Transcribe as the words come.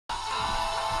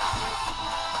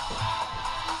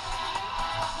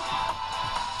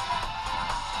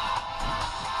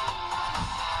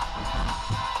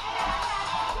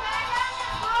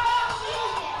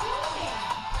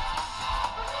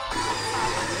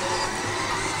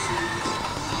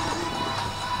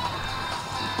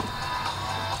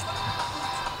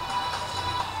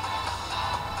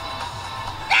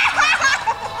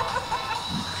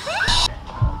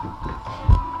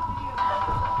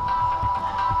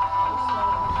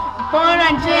born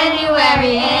on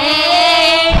January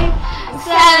 8th,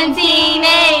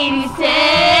 1786,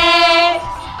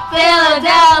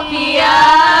 Philadelphia.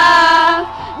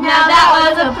 Now that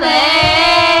was a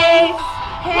place.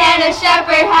 Hannah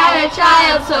Shepherd had a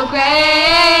child so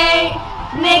great.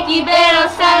 Nikki Biddle,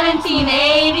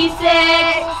 1786.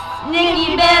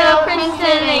 Nikki Biddle,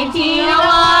 Princeton,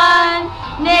 1801.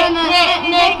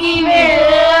 Nikki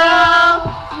Biddle,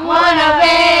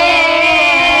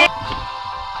 108.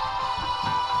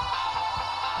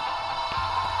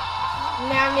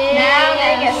 Now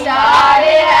Nick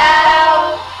started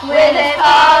out with his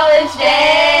college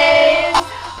days.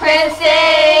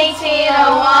 Princeton,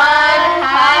 1801,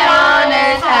 high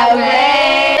honors, how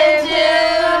great to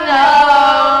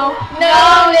know.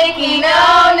 No, Nikki,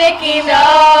 no, Nikki,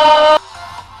 no.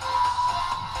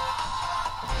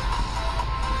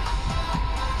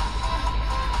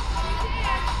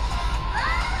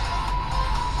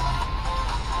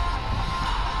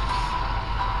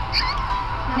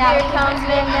 Now here comes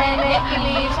midnight, Nikki B,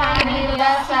 trying to be the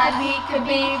best that he could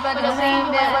be, but the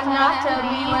same that was not to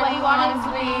be what he wanted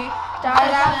to be. Started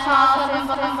out small,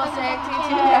 simple, sick,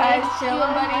 teaching guys,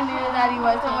 chillin', but he knew that he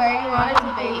wasn't where he wanted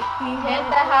to be. He hit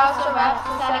the house, so perhaps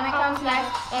the Senate comes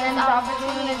next, and his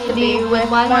opportunity to be with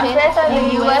 1/5 of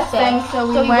the U.S. Bank, so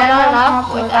we went on up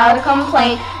without a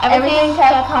complaint. Everything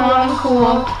kept calm and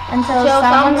cool until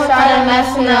someone started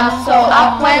messing up, so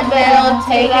up went Biddle,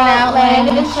 taking out land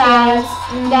and shares.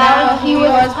 Now he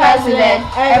was president,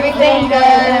 everything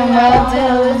good and well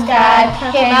till this guy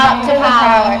came out to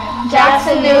power.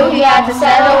 Jackson knew he had to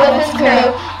settle with his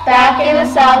crew, back in the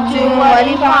South doing what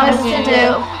he promised to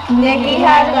do. Nikki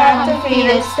had got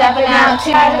defeated, stepping out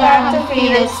 2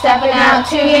 years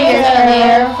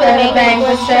earlier, for the bank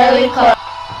was surely closed.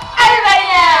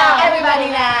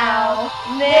 Everybody now,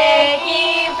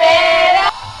 Nikki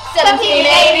Biddle,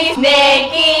 1780s,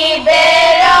 Nikki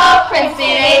Biddle,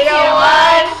 Princeton,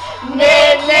 1801,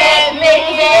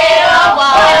 Nikki Biddle,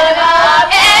 108.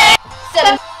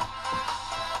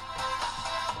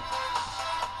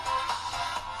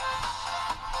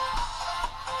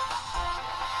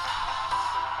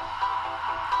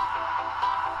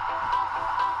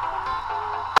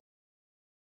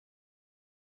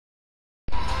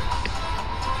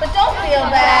 But don't feel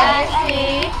bad, you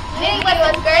see. Nikki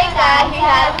was great that he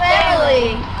had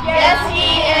family. Yes,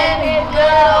 he and his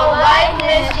good old wife,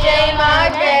 Miss J.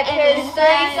 Margaret, his 3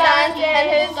 sons and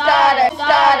his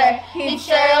daughter, he'd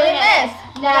surely miss.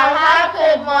 Now how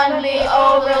could one be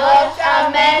overlooked?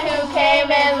 A man who came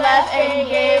and left and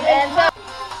gave and took.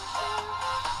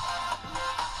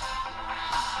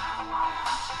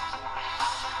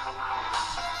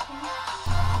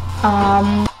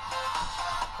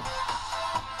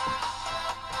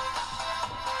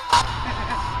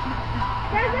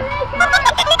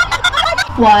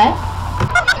 What?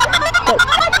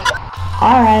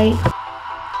 Alright.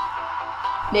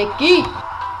 Nikki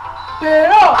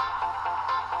Biddle.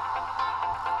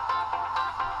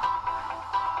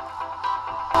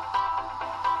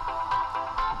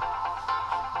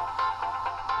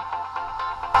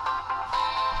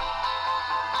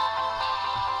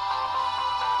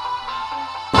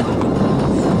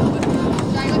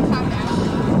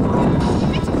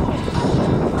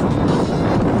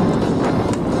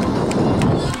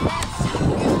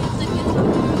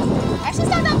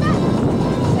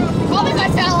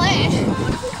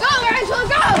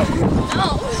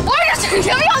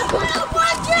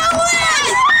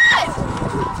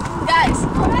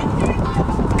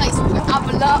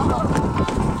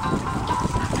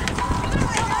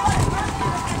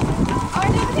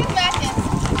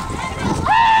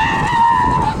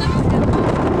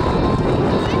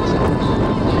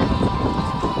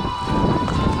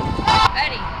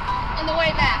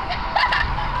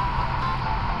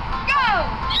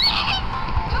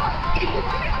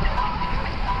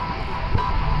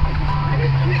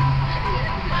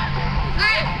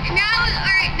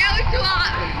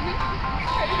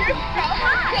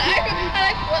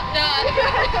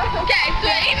 Okay, so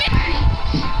amen.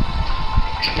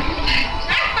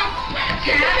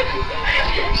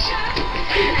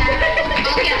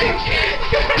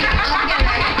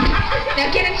 Now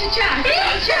get him to try.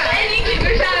 And you keep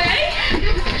your shot, ready?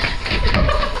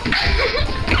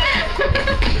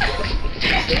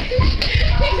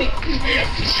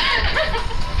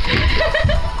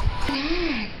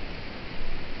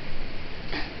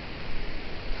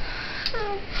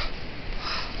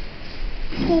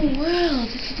 Oh, world,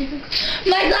 it's difficult.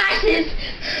 My glasses!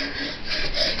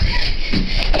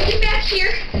 Get back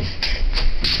here!